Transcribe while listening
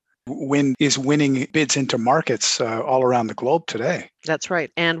wind is winning bids into markets all around the globe today. That's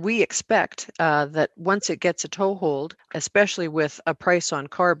right. And we expect that once it gets a toehold, especially with a price on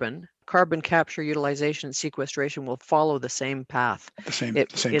carbon capture, utilization, and sequestration will follow the same path. The same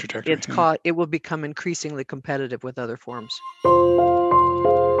trajectory. It will become increasingly competitive with other forms.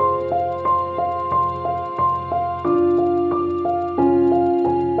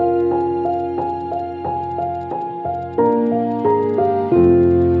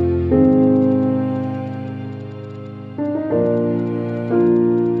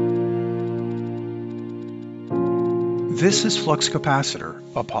 This is Flux Capacitor,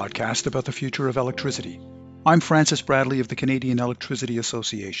 a podcast about the future of electricity. I'm Francis Bradley of the Canadian Electricity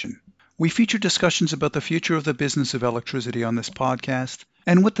Association. We feature discussions about the future of the business of electricity on this podcast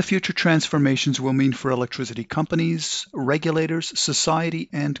and what the future transformations will mean for electricity companies, regulators, society,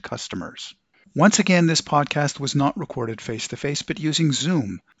 and customers. Once again, this podcast was not recorded face-to-face, but using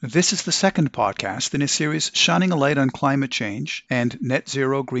Zoom. This is the second podcast in a series shining a light on climate change and net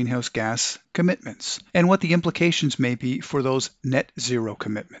zero greenhouse gas commitments, and what the implications may be for those net zero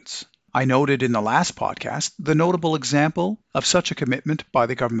commitments. I noted in the last podcast the notable example of such a commitment by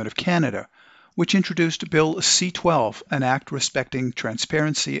the Government of Canada, which introduced Bill C-12, an act respecting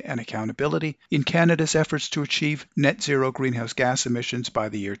transparency and accountability in Canada's efforts to achieve net zero greenhouse gas emissions by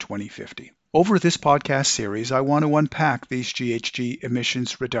the year 2050. Over this podcast series, I want to unpack these GHG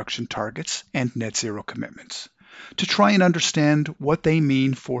emissions reduction targets and net zero commitments to try and understand what they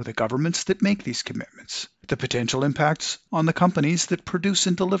mean for the governments that make these commitments, the potential impacts on the companies that produce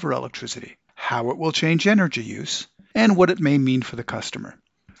and deliver electricity, how it will change energy use, and what it may mean for the customer.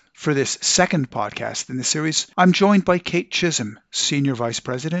 For this second podcast in the series, I'm joined by Kate Chisholm, Senior Vice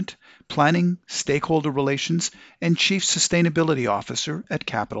President, Planning, Stakeholder Relations, and Chief Sustainability Officer at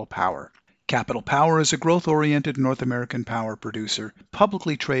Capital Power. Capital Power is a growth-oriented North American power producer,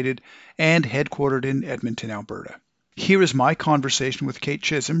 publicly traded and headquartered in Edmonton, Alberta. Here is my conversation with Kate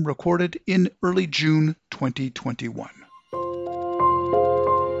Chisholm, recorded in early June 2021.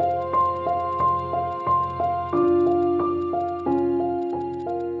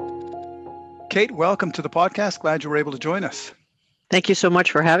 Kate, welcome to the podcast. Glad you were able to join us. Thank you so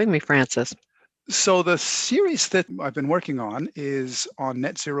much for having me, Francis. So the series that I've been working on is on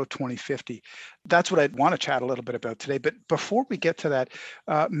Net Zero 2050. That's what I'd want to chat a little bit about today. But before we get to that,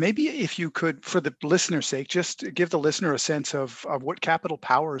 maybe if you could, for the listener's sake, just give the listener a sense of what Capital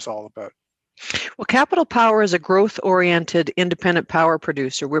Power is all about. Well, Capital Power is a growth-oriented independent power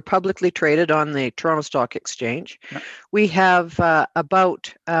producer. We're publicly traded on the Toronto Stock Exchange. Yeah. We have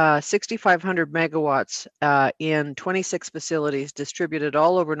about 6,500 megawatts in 26 facilities distributed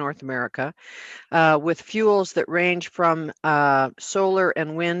all over North America, with fuels that range from solar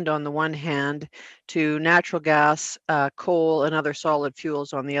and wind on the one hand to natural gas, coal, and other solid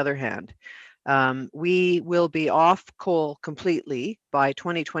fuels on the other hand. We will be off coal completely by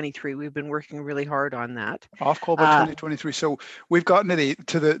 2023. We've been working really hard on that. Off coal by 2023. So we've gotten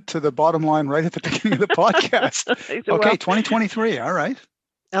to the bottom line right at the beginning of the podcast. Okay, well, 2023. All right.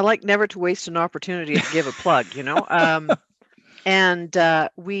 I like never to waste an opportunity to give a plug, you know. And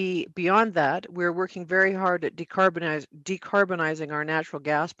we, beyond that, we're working very hard at decarbonizing our natural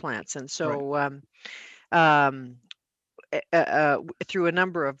gas plants, and so. Right. Through a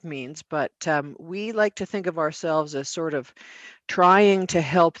number of means, but we like to think of ourselves as sort of trying to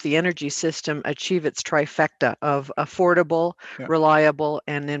help the energy system achieve its trifecta of affordable, reliable,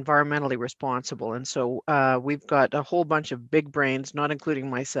 and environmentally responsible. And so we've got a whole bunch of big brains, not including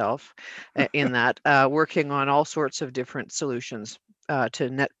myself, in that, working on all sorts of different solutions to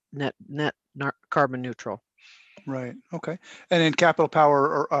net carbon neutral. Right. Okay. And then Capital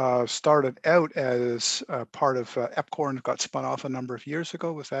Power started out as part of EPCOR and got spun off a number of years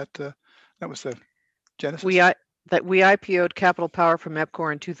ago. Was that was the genesis? We IPO'd Capital Power from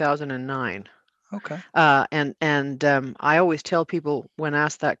EPCOR in 2009. Okay. And I always tell people when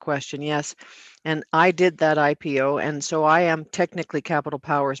asked that question, yes, and I did that IPO, and so I am technically Capital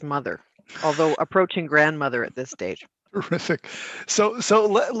Power's mother, although approaching grandmother at this stage. Terrific. So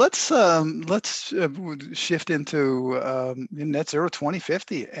let's shift into Net Zero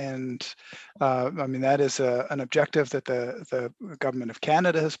 2050, and I mean that is an objective that the Government of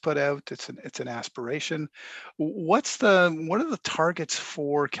Canada has put out. It's an aspiration. What are the targets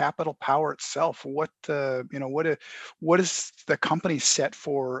for Capital Power itself? What is the company set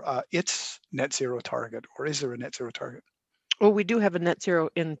for its net zero target, or is there a net zero target? Well, we do have a net zero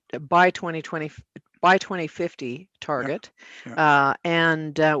by 2050 target.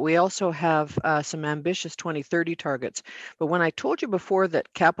 And we also have some ambitious 2030 targets. But when I told you before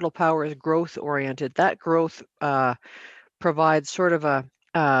that Capital Power is growth oriented, that growth provides sort of a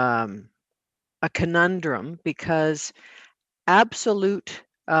a conundrum because absolute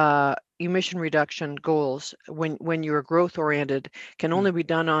emission reduction goals, when you're growth oriented, can only be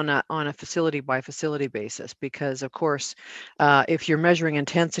done on a facility by facility basis, because of course if you're measuring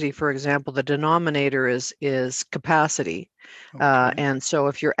intensity, for example, the denominator is capacity. Okay. And so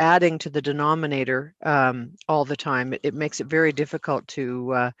if you're adding to the denominator all the time, it makes it very difficult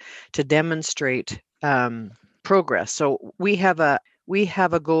to demonstrate progress. So we have a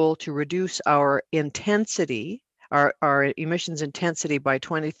goal to reduce our intensity, our emissions intensity by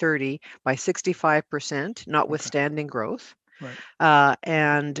 2030 by 65%, notwithstanding growth. Right.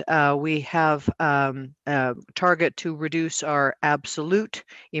 And we have a target to reduce our absolute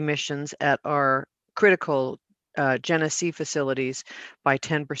emissions at our critical Genesee facilities by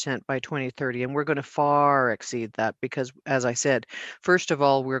 10% by 2030. And we're going to far exceed that because, as I said, first of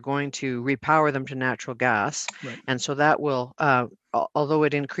all, we're going to repower them to natural gas. Right. And so that will, although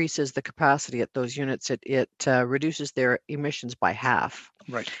it increases the capacity at those units, it reduces their emissions by half.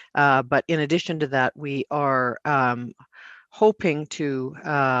 Right. But in addition to that, we are hoping to,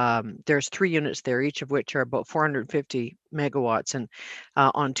 there's 3 units there, each of which are about 450 megawatts. And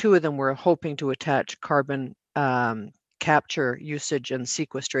on 2 of them, we're hoping to attach carbon capture, usage, and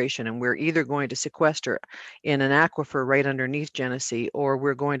sequestration. And we're either going to sequester in an aquifer right underneath Genesee, or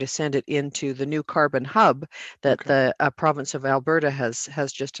we're going to send it into the new carbon hub that the province of Alberta has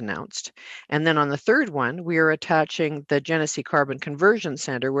just announced. And then on the 3rd one, we are attaching the Genesee Carbon Conversion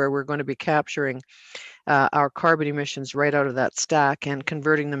Center, where we're going to be capturing our carbon emissions right out of that stack and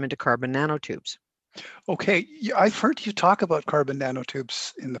converting them into carbon nanotubes. Okay, I've heard you talk about carbon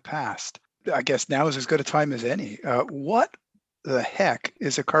nanotubes in the past. I guess now is as good a time as any. What the heck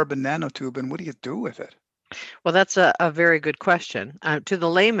is a carbon nanotube, and what do you do with it? Well, that's a very good question. To the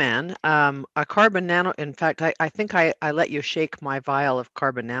layman, a carbon nano, in fact, I think I let you shake my vial of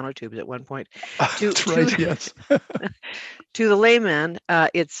carbon nanotubes at one point. That's right, yes. To the layman,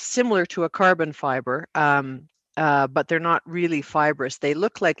 it's similar to a carbon fiber, but they're not really fibrous. They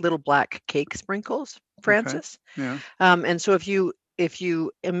look like little black cake sprinkles, Francis. Okay. Yeah. And so if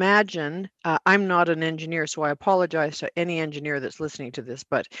you imagine, I'm not an engineer, so I apologize to any engineer that's listening to this,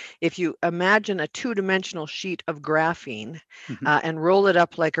 but if you imagine a 2-dimensional sheet of graphene and roll it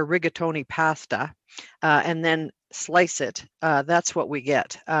up like a rigatoni pasta, and then slice it, that's what we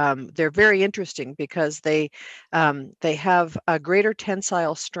get. They're very interesting because they have a greater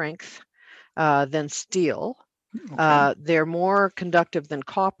tensile strength than steel. Okay. They're more conductive than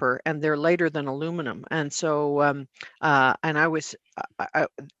copper, and they're lighter than aluminum. And so, and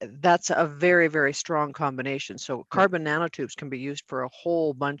that's a very, very strong combination. So carbon nanotubes can be used for a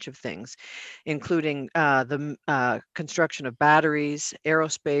whole bunch of things, including the construction of batteries,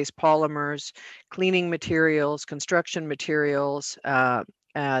 aerospace, polymers, cleaning materials, construction materials.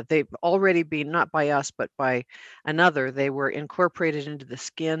 They've already been, not by us, but by another, they were incorporated into the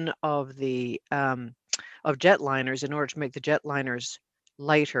skin of the of jetliners in order to make the jetliners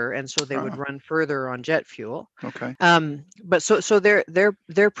lighter, and so they would run further on jet fuel. Okay. But so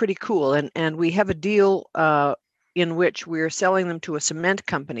they're pretty cool, and we have a deal in which we're selling them to a cement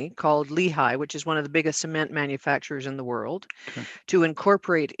company called Lehigh, which is one of the biggest cement manufacturers in the world, to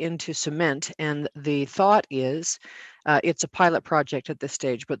incorporate into cement. And the thought is, it's a pilot project at this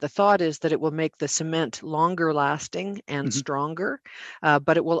stage, but the thought is that it will make the cement longer lasting and stronger,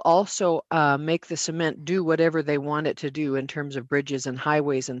 but it will also make the cement do whatever they want it to do in terms of bridges and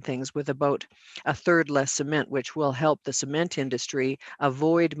highways and things with about 1/3 less cement, which will help the cement industry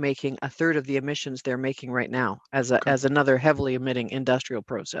avoid making 1/3 of the emissions they're making right now as another heavily emitting industrial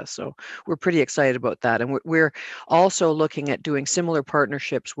process. So we're pretty excited about that. And we're also looking at doing similar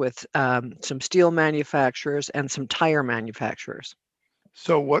partnerships with some steel manufacturers and some tire manufacturers.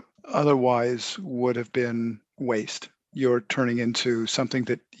 So what otherwise would have been waste, you're turning into something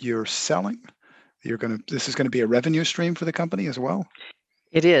that you're selling? This is going to be a revenue stream for the company as well?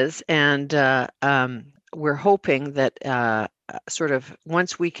 It is. And we're hoping that sort of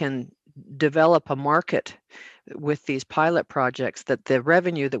once we can develop a market with these pilot projects, that the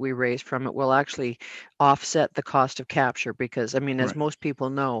revenue that we raise from it will actually offset the cost of capture. Because, I mean, as most people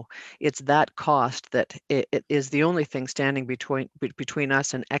know, it's that cost that it is the only thing standing between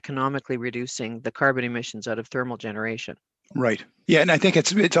us and economically reducing the carbon emissions out of thermal generation. Right. Yeah, and I think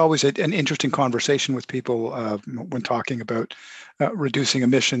it's always an interesting conversation with people when talking about reducing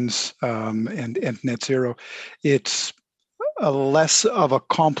emissions and net zero. It's a less of a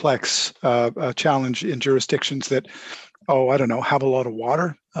complex challenge in jurisdictions that I don't know, have a lot of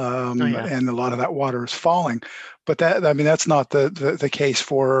water, Oh yeah. and a lot of that water is falling. But that's not the case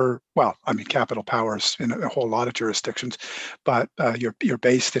for, well, Capital Power's in a whole lot of jurisdictions, but you're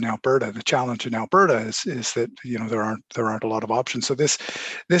based in Alberta. The challenge in Alberta is that there aren't a lot of options. So this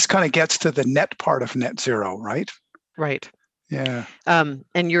kind of gets to the net part of net zero, right? Right. Yeah,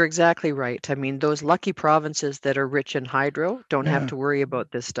 And you're exactly right. I mean, those lucky provinces that are rich in hydro don't have yeah, to worry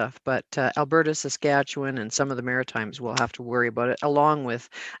about this stuff, but Alberta, Saskatchewan, and some of the Maritimes will have to worry about it, along with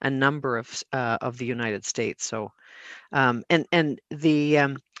a number of the United States. So, and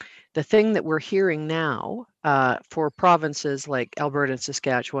the thing that we're hearing now for provinces like Alberta and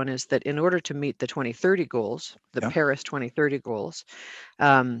Saskatchewan is that in order to meet the 2030 goals, the yeah, Paris 2030 goals,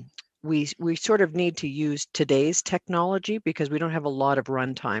 um, we sort of need to use today's technology because we don't have a lot of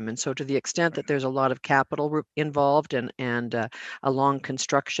runtime. And so to the extent that there's a lot of capital involved and a long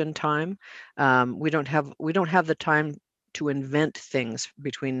construction time, we don't have the time to invent things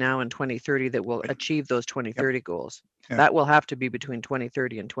between now and 2030 that will right. achieve those Yep, 2030 goals. yeah, That will have to be between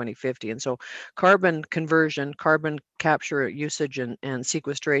 2030 and 2050. And so carbon conversion, carbon capture, usage, and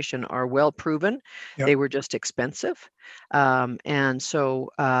sequestration are well proven. yep. They were just expensive. And so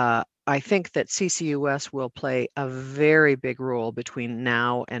I think that CCUS will play a very big role between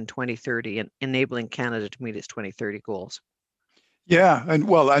now and 2030 in enabling Canada to meet its 2030 goals. Yeah, and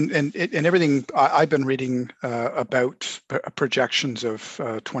well, and everything I've been reading about projections of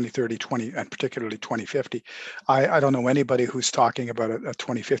 2030, and particularly 2050. I don't know anybody who's talking about a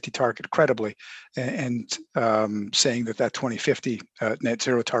 2050 target credibly, and saying that 2050 net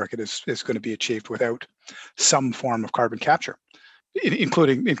zero target is going to be achieved without some form of carbon capture,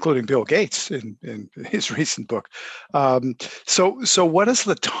 including Bill Gates in his recent book. So what does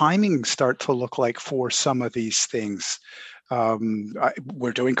the timing start to look like for some of these things?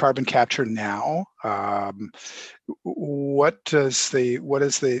 We're doing carbon capture now. What is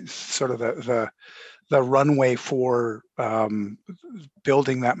the sort of the runway for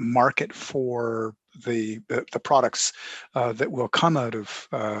building that market for the products that will come out of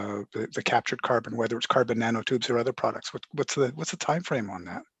the captured carbon, whether it's carbon nanotubes or other products? What's the time frame on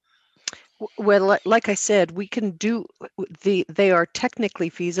that? Well, like I said, we can do they are technically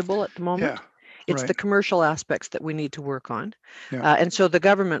feasible at the Yeah, moment. It's right. the commercial aspects that we need to work on. Yeah, And so the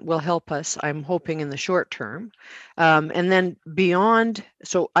government will help us, I'm hoping, in the short term. And then beyond,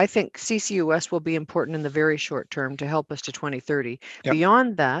 so I think CCUS will be important in the very short term to help us to 2030. yeah,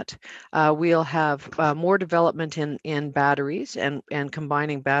 Beyond that, we'll have more development in batteries and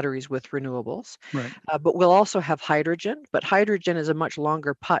combining batteries with renewables. right. But we'll also have hydrogen, but hydrogen is a much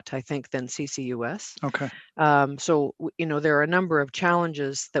longer putt, I think, than CCUS. Okay. So, there are a number of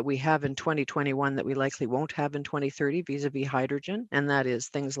challenges that we have in 2021 that we likely won't have in 2030 vis-a-vis hydrogen, and that is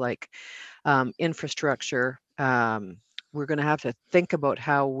things like infrastructure. We're going to have to think about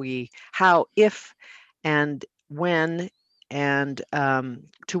how, if, and when, and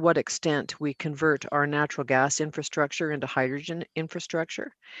to what extent we convert our natural gas infrastructure into hydrogen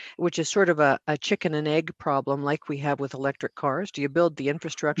infrastructure, which is sort of a chicken and egg problem like we have with electric cars. Do you build the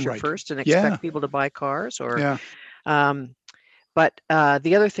infrastructure Right. first and Yeah. expect people to buy cars? Yeah. Um, but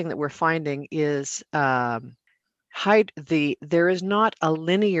the other thing that we're finding is there is not a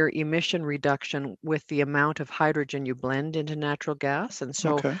linear emission reduction with the amount of hydrogen you blend into natural gas. And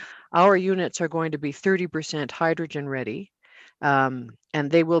so Okay. our units are going to be 30% hydrogen ready. And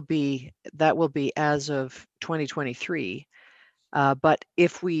that will be as of 2023. But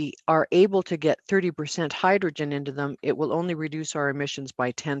if we are able to get 30% hydrogen into them, it will only reduce our emissions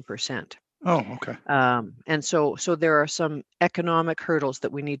by 10%. Oh, okay. And so there are some economic hurdles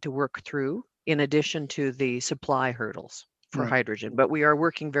that we need to work through in addition to the supply hurdles for Right. hydrogen. But we are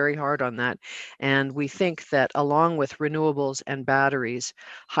working very hard on that. And we think that along with renewables and batteries,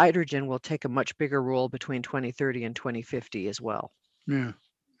 hydrogen will take a much bigger role between 2030 and 2050 as well. Yeah.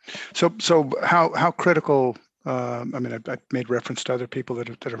 So how critical? I made reference to other people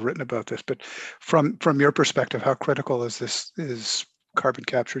that have written about this, but from your perspective, how critical is carbon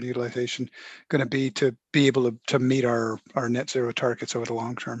capture and utilization going to be able to meet our net zero targets over the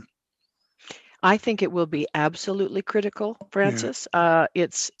long term? I think it will be absolutely critical, Yeah. Francis.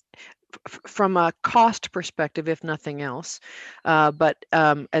 It's from a cost perspective, if nothing else. But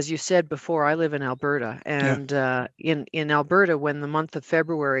as you said before, I live in Alberta, Yeah. and in Alberta, when the month of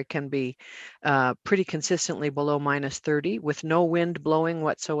February can be pretty consistently below -30 with no wind blowing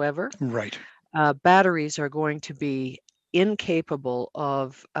whatsoever, Right. batteries are going to be incapable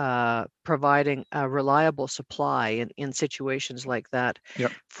of providing a reliable supply in situations like that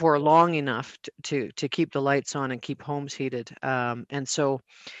Yep. for long enough to keep the lights on and keep homes heated. And so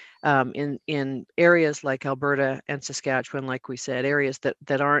in areas like Alberta and Saskatchewan, like we said, areas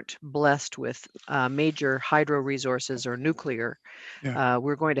that aren't blessed with major hydro resources or nuclear,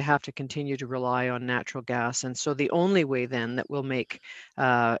 we're going to have to continue to rely on natural gas. And so the only way then that we'll make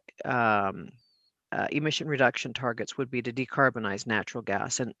emission reduction targets would be to decarbonize natural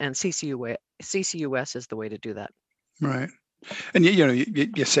gas, and CCUS is the way to do that. Right. And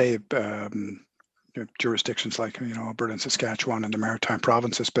you say jurisdictions like Alberta and Saskatchewan and the Maritime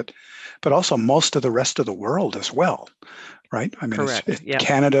provinces, but also most of the rest of the world as well, right? I mean, Correct. Yep.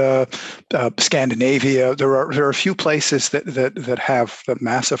 Canada, Scandinavia. There are a few places that have the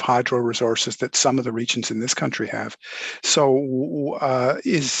massive hydro resources that some of the regions in this country have. So,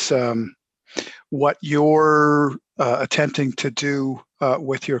 is what you're attempting to do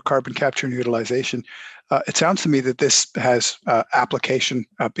with your carbon capture and utilization? It sounds to me that this has application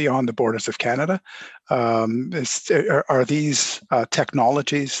beyond the borders of Canada. Are these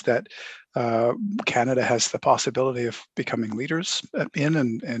technologies that Canada has the possibility of becoming leaders in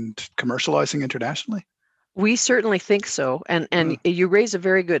and commercializing internationally? We certainly think so. And you raise a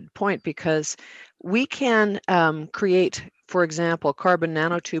very good point, because we can create, for example, carbon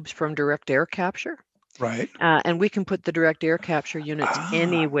nanotubes from direct air capture. Right. And we can put the direct air capture units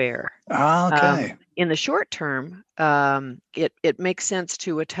anywhere. Okay. In the short term, it makes sense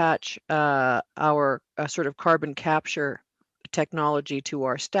to attach our sort of carbon capture technology to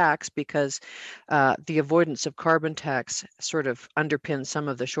our stacks, because the avoidance of carbon tax sort of underpins some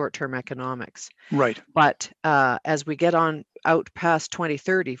of the short-term economics. Right. But as we get out past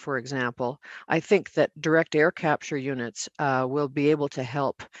 2030, for example, I think that direct air capture units will be able to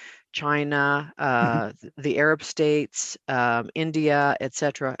help China, the Arab states, India,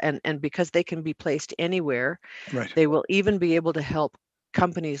 etc. And because they can be placed anywhere, right. They will even be able to help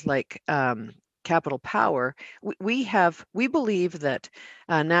companies like Capital Power. We believe that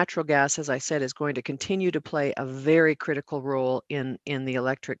natural gas, as I said, is going to continue to play a very critical role in the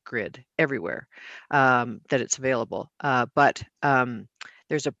electric grid everywhere that it's available. But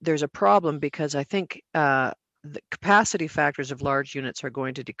there's a problem, because I think the capacity factors of large units are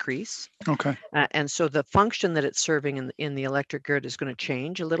going to decrease. Okay. And so the function that it's serving in the electric grid is going to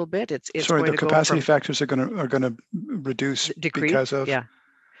change a little bit. It's Sorry, going the to capacity go from factors are going to reduce decrease. because of. Yeah.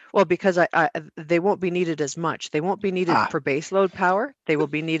 Well, because they won't be needed as much. They won't be needed for base load power. They will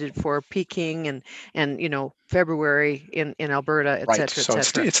be needed for peaking and February in Alberta, et Right. cetera, So et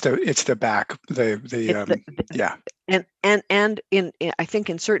cetera. it's the back yeah. And in I think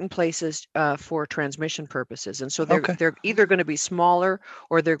in certain places for transmission purposes. And so they're either going to be smaller,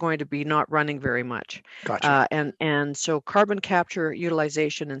 or they're going to be not running very much. Gotcha. And so carbon capture,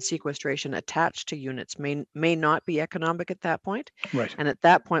 utilization, and sequestration attached to units may not be economic at that point. Right. And at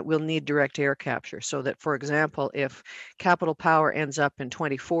that point, we'll need direct air capture, so that, for example, if Capital Power ends up in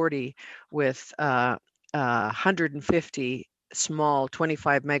 2040 with 150 small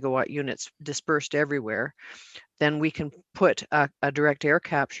 25 megawatt units dispersed everywhere, then we can put a direct air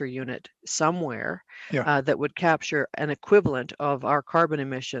capture unit somewhere that would capture an equivalent of our carbon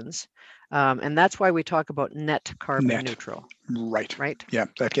emissions. And that's why we talk about net carbon neutral. Right. Right. Yeah,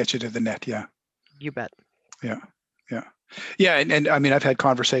 that gets you to the net. Yeah. You bet. Yeah. Yeah. Yeah, and I mean, I've had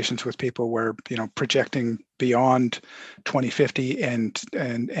conversations with people where projecting beyond 2050 and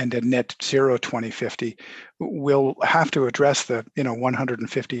a net zero 2050, we'll have to address the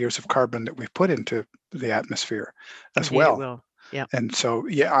 150 years of carbon that we've put into the atmosphere as Indeed, well. It will. Yeah. And so,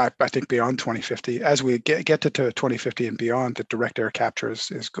 yeah, I think beyond 2050, as we get to 2050 and beyond, the direct air capture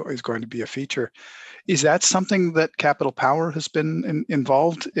is going to be a feature. Is that something that Capital Power has been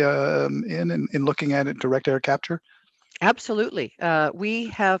involved in looking at it, direct air capture? Absolutely. We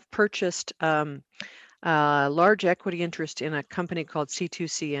have purchased large equity interest in a company called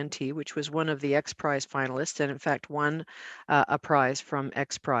C2CNT, which was one of the X Prize finalists, and in fact won a prize from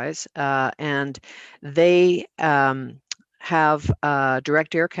X Prize. And they have a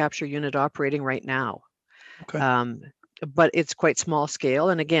direct air capture unit operating right now. Okay. But it's quite small scale,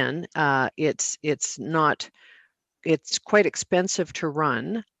 and again, it's quite expensive to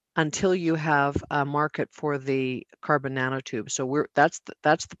run until you have a market for the carbon nanotube. So that's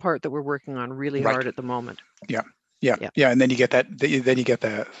the part that we're working on really hard at the moment. Yeah. And then you get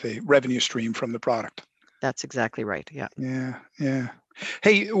the revenue stream from the product. That's exactly right. Yeah. Yeah.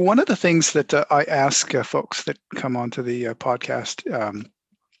 Hey, one of the things that I ask folks that come onto the podcast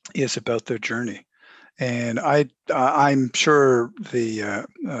is about their journey. And I'm sure the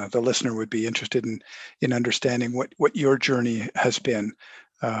listener would be interested in understanding what your journey has been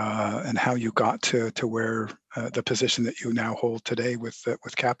and how you got to where the position that you now hold today with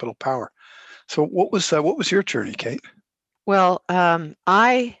Capital Power. So what was your journey, Kate? Well,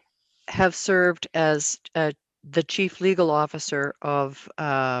 I have served as the chief legal officer of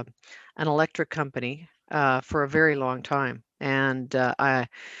an electric company for a very long time, and I'm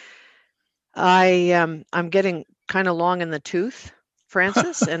getting kind of long in the tooth,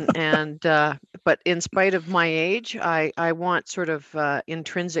 Francis, and but in spite of my age, I want sort of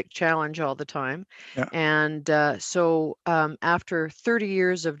intrinsic challenge all the time, Yeah. and so after 30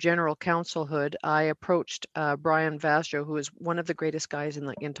 years of general counselhood, I approached Brian Vasjo, who is one of the greatest guys in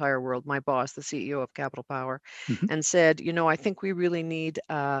the entire world, my boss, the CEO of Capital Power, Hmm. and said, I think we really need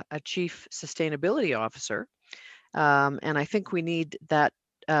a chief sustainability officer. And I think we need that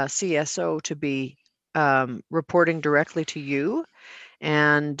CSO to be reporting directly to you.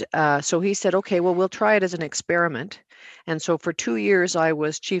 And so he said, okay, well, we'll try it as an experiment. And so for 2 years, I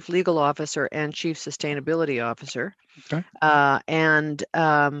was chief legal officer and chief sustainability officer. Okay. And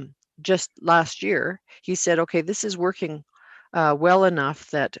just last year, he said, okay, this is working well enough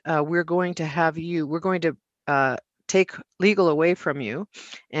that we're going to take legal away from you,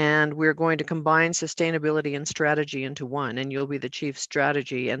 and we're going to combine sustainability and strategy into one, and you'll be the chief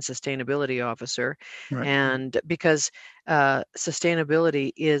strategy and sustainability officer. Right. And because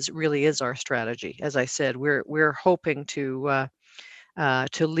sustainability really is our strategy, as I said, we're hoping to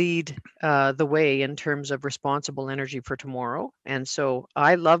lead the way in terms of responsible energy for tomorrow. And so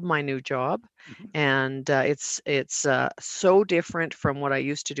I love my new job, Mhm. and it's so different from what I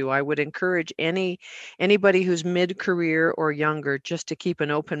used to do. I would encourage anybody who's mid-career or younger just to keep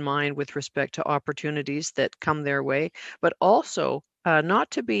an open mind with respect to opportunities that come their way, but also not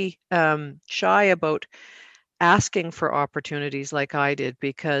to be shy about asking for opportunities like I did,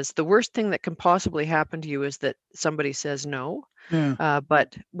 because the worst thing that can possibly happen to you is that somebody says no. Yeah.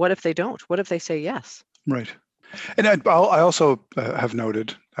 But what if they don't? What if they say yes? Right. And I also have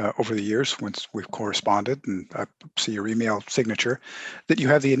noted over the years, once we've corresponded, and I see your email signature, that you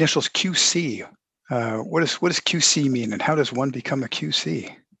have the initials QC. What does QC mean, and how does one become a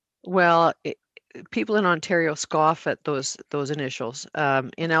QC? Well, people in Ontario scoff at those initials.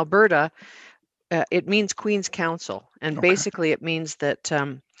 In Alberta, it means Queen's Counsel, and Okay. basically it means that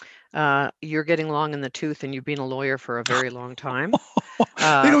you're getting long in the tooth and you've been a lawyer for a very long time. They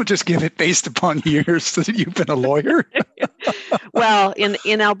Uh, don't just give it based upon years that you've been a lawyer. well,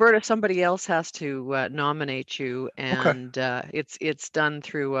 in Alberta, somebody else has to nominate you, Okay. and it's done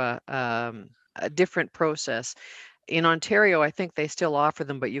through a different process. In Ontario, I think they still offer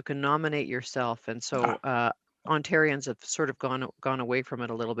them, but you can nominate yourself, and so Ah, Ontarians have sort of gone away from it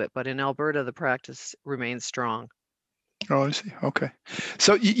a little bit. But in Alberta, the practice remains strong. oh, I see. Okay.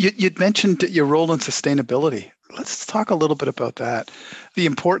 So you'd mentioned your role in sustainability. Let's talk a little bit about that. The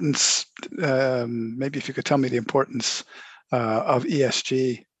importance, maybe if you could tell me the importance of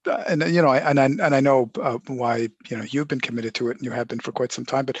ESG. And I know why you've been committed to it, and you have been for quite some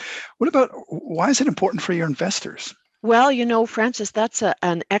time. But what about why is it important for your investors? Well, Francis, that's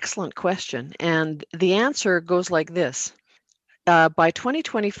an excellent question, and the answer goes like this. By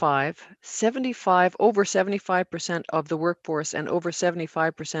 2025, over 75% of the workforce and over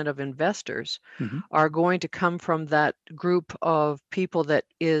 75% of investors Hmm. are going to come from that group of people that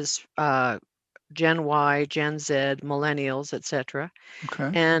is Gen Y, Gen Z, millennials, etc.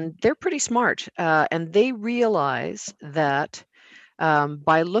 Okay. And they're pretty smart, and they realize that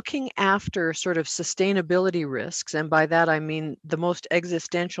by looking after sort of sustainability risks, and by that I mean the most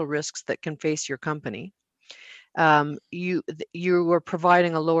existential risks that can face your company, you are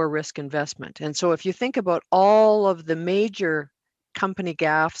providing a lower risk investment. And so if you think about all of the major company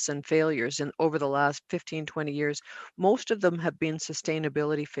gaffes and failures in over the last 15, 20 years, most of them have been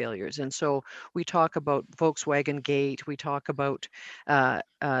sustainability failures. And so we talk about Volkswagen Gate, we talk about the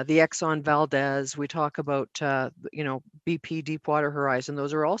Exxon Valdez, we talk about BP Deepwater Horizon.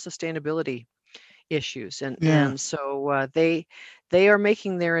 Those are all sustainability issues, and Yeah. so they are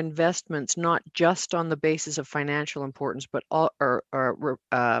making their investments not just on the basis of financial importance, but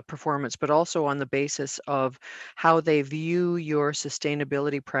performance, but also on the basis of how they view your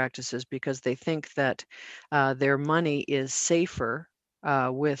sustainability practices, because they think that their money is safer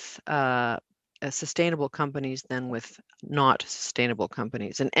with sustainable companies than with not sustainable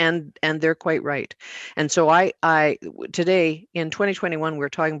companies, and they're quite right. And so today in 2021 we're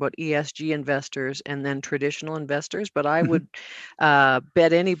talking about ESG investors and then traditional investors, but I Hmm. would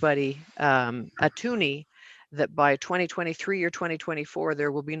bet anybody a toonie that by 2023 or 2024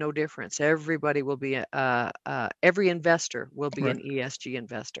 there will be no difference. Everybody will be every investor will be Right. an ESG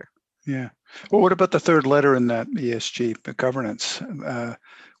investor. Yeah. Well, what about the third letter in that ESG, the governance?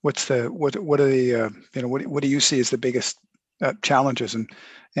 What are the what do you see as the biggest challenges, and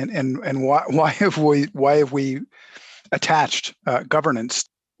why have we attached governance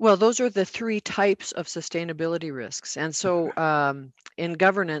Well, those are the three types of sustainability risks. And so in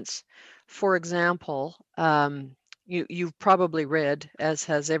governance, for example, you've probably read, as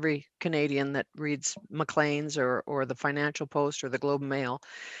has every Canadian that reads Maclean's or the Financial Post or the Globe and Mail,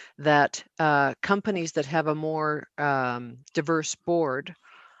 that companies that have a more diverse board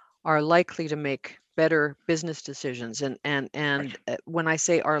are likely to make better business decisions. And when I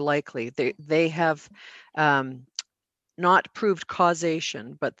say are likely, they have not proved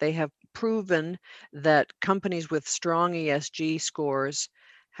causation, but they have proven that companies with strong ESG scores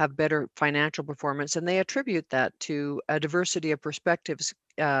have better financial performance, and they attribute that to a diversity of perspectives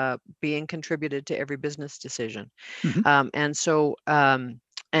being contributed to every business decision. Mhm.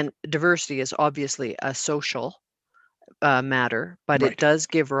 And diversity is obviously a social matter, but it Right. does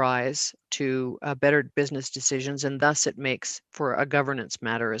give rise to better business decisions, and thus it makes for a governance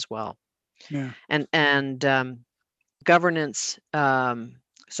matter as well. Yeah. And governance.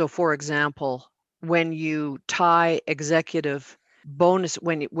 So, for example, when you tie executive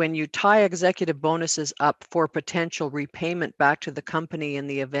when you tie executive bonuses up for potential repayment back to the company in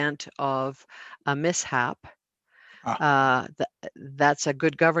the event of a mishap, Ah, that's a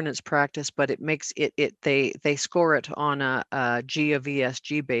good governance practice, but it makes they score it on a G of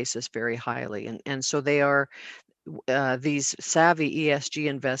ESG basis very highly, and so they are these savvy ESG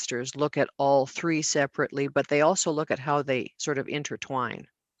investors look at all three separately, but they also look at how they sort of intertwine.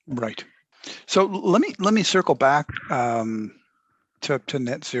 right. So let me circle back to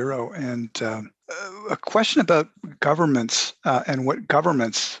net zero and a question about governments and what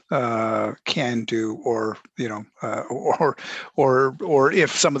governments can do, or or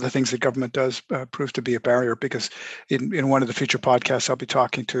if some of the things that government does prove to be a barrier. Because in one of the future podcasts, I'll be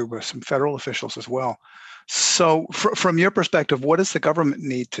talking to some federal officials as well. So from your perspective, what does the government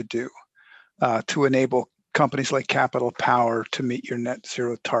need to do to enable companies like Capital Power to meet your net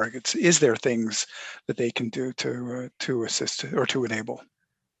zero targets? Is there things that they can do to assist or to enable?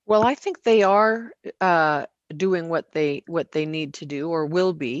 Well, I think they are doing what they need to do or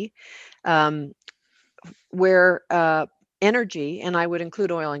will be, um, where energy, and I would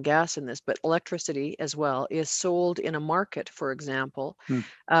include oil and gas in this, but electricity as well, is sold in a market, for example. Hmm.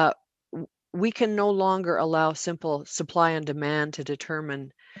 Uh, we can no longer allow simple supply and demand to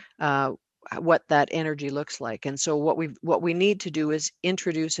determine uh, what that energy looks like. And so what we need to do is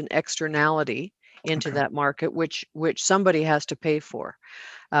introduce an externality into Okay. that market, which somebody has to pay for.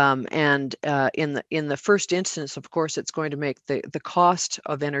 And in the first instance, of course, it's going to make the cost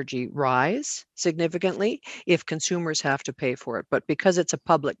of energy rise significantly if consumers have to pay for it. But because it's a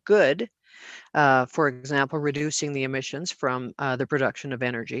public good, for example, reducing the emissions from the production of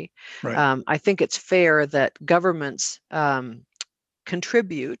energy, Right. I think it's fair that governments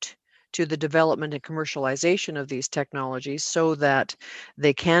contribute to the development and commercialization of these technologies so that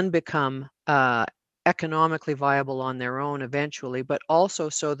they can become economically viable on their own eventually, but also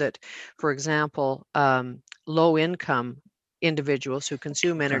so that, for example, low income individuals who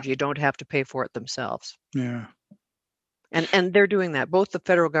consume Okay. energy don't have to pay for it themselves. Yeah. And they're doing that. Both the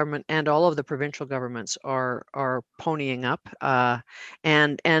federal government and all of the provincial governments are ponying up,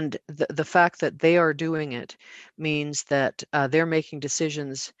 and the fact that they are doing it means that they're making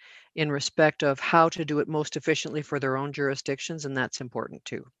decisions in respect of how to do it most efficiently for their own jurisdictions, and that's important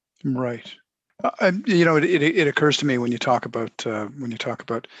too. Right. It occurs to me when you talk about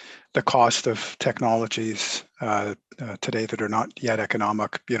the cost of technologies today that are not yet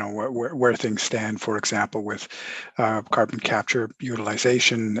economic. Where things stand, for example, with carbon capture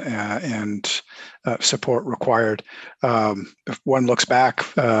utilization and support required. If one looks back,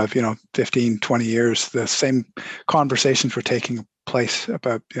 15, 20 years, the same conversations were taking place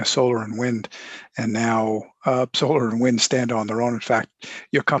about solar and wind, and now solar and wind stand on their own. In fact,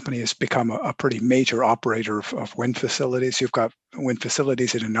 your company has become a pretty major operator of wind facilities. You've got wind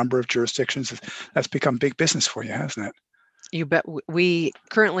facilities in a number of jurisdictions. That's become big business for you, hasn't it? You bet. We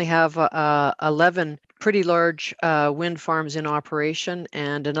currently have 11 pretty large wind farms in operation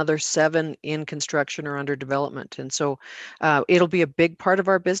and another 7 in construction or under development. And so it'll be a big part of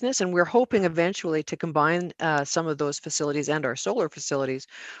our business. And we're hoping eventually to combine some of those facilities and our solar facilities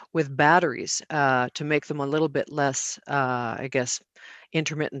with batteries to make them a little bit less, I guess,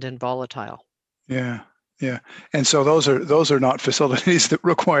 intermittent and volatile. Yeah, yeah. And so those are not facilities that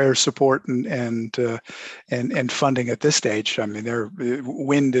require support and funding at this stage. I mean,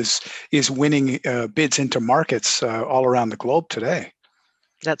 wind is winning bids into markets all around the globe today.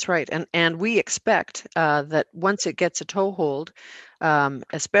 That's right. And we expect that once it gets a toehold,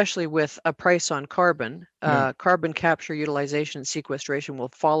 especially with a price on carbon, Yeah, carbon capture, utilization, sequestration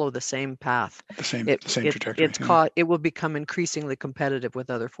will follow the same path. the same trajectory. Yeah. It will become increasingly competitive with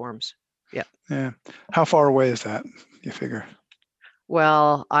other forms. Yeah. Yeah. How far away is that, you figure?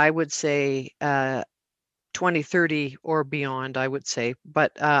 Well, I would say 2030 or beyond, I would say,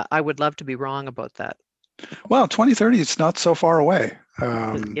 but I would love to be wrong about that. Well, 2030 is not so far away.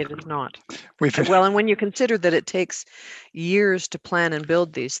 It is not. We've Well, and when you consider that it takes years to plan and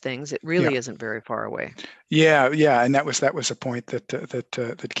build these things, it yeah. really isn't very far away. Yeah, and that was a point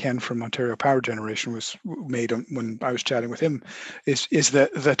that Ken from Ontario Power Generation was made when I was chatting with him, is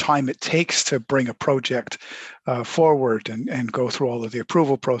the time it takes to bring a project forward and go through all of the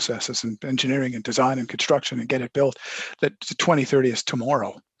approval processes and engineering and design and construction and get it built. That 2030 is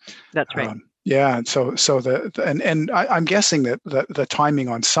tomorrow. That's right. Yeah, and I'm guessing that the timing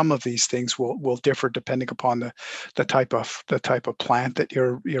on some of these things will differ depending upon the type of plant that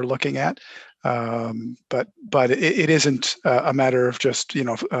you're looking at. But it isn't a matter of just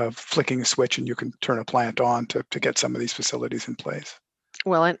flicking a switch and you can turn a plant on to get some of these facilities in place.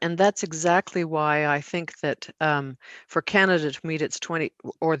 Well, and that's exactly why I think that for Canada to meet its 20,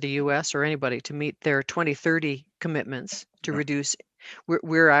 or the US or anybody to meet their 2030 commitments to Yeah. reduce,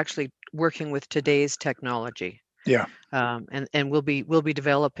 we're actually working with today's technology. Yeah. And we'll be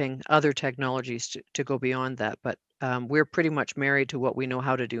developing other technologies to go beyond that. But we're pretty much married to what we know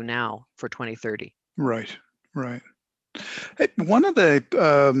how to do now for 2030. Right. Hey, one of the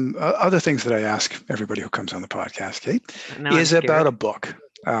other things that I ask everybody who comes on the podcast, Kate, Now I'm is about scared. a book.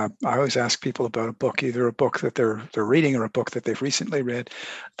 I always ask people about a book, either a book that they're reading or a book that they've recently read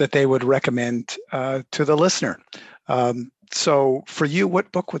that they would recommend to the listener. So for you,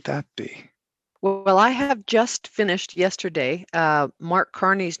 what book would that be? Well, I have just finished yesterday Mark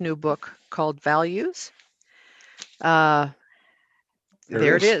Carney's new book called Values. There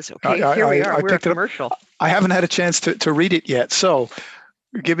it is. Okay, here we are. I We're a picked it up. commercial. I haven't had a chance to read it yet, so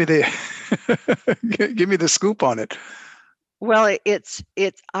give me the give me the scoop on it. Well, it's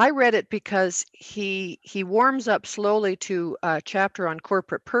I read it because he warms up slowly to a chapter on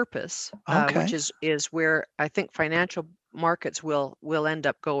corporate purpose, which Okay. is where I think financial markets will end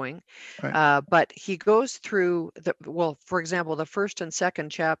up going. Right. But he goes through well, for example, the first and second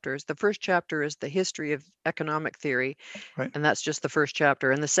chapters. The first chapter is the history of economic theory, Right. and that's just the first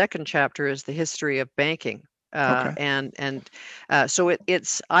chapter. And the second chapter is the history of banking. Okay. So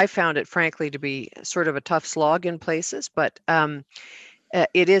it's I found it frankly to be sort of a tough slog in places, but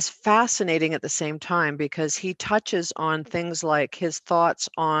it is fascinating at the same time because he touches on things like his thoughts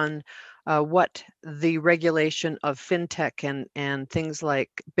on what the regulation of fintech and things like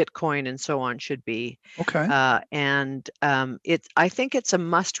Bitcoin and so on should be. Okay. I think it's a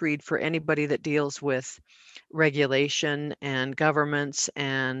must read for anybody that deals with regulation and governments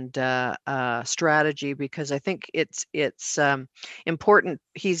and strategy, because I think it's important.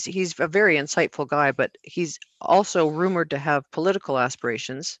 He's a very insightful guy, but he's also rumored to have political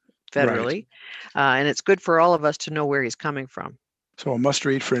aspirations Right. federally, and it's good for all of us to know where he's coming from. So a must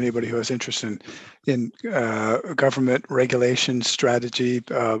read for anybody who has interest in government regulation strategy.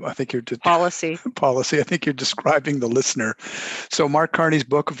 I think you're Policy. policy. I think you're describing the listener. So Mark Carney's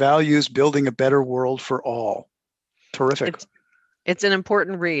book, Values: Building a Better World for All. Terrific. It's an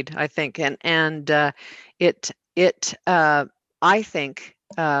important read, I think, and it I think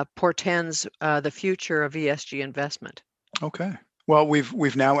portends the future of ESG investment. Okay. Well,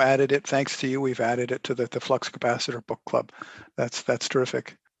 we've now added it. Thanks to you, we've added it to the Flux Capacitor Book Club. That's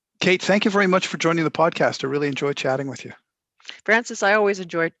terrific. Kate, thank you very much for joining the podcast. I really enjoyed chatting with you. Francis, I always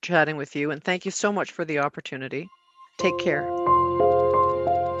enjoy chatting with you, and thank you so much for the opportunity. Take care.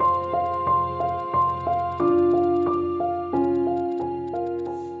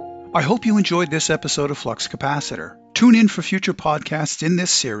 I hope you enjoyed this episode of Flux Capacitor. Tune in for future podcasts in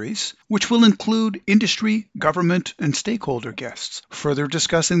this series, which will include industry, government, and stakeholder guests, further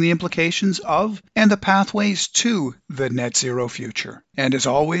discussing the implications of and the pathways to the net zero future. And as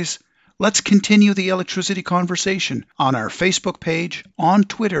always, let's continue the electricity conversation on our Facebook page, on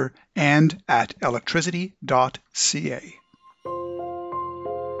Twitter, and at electricity.ca.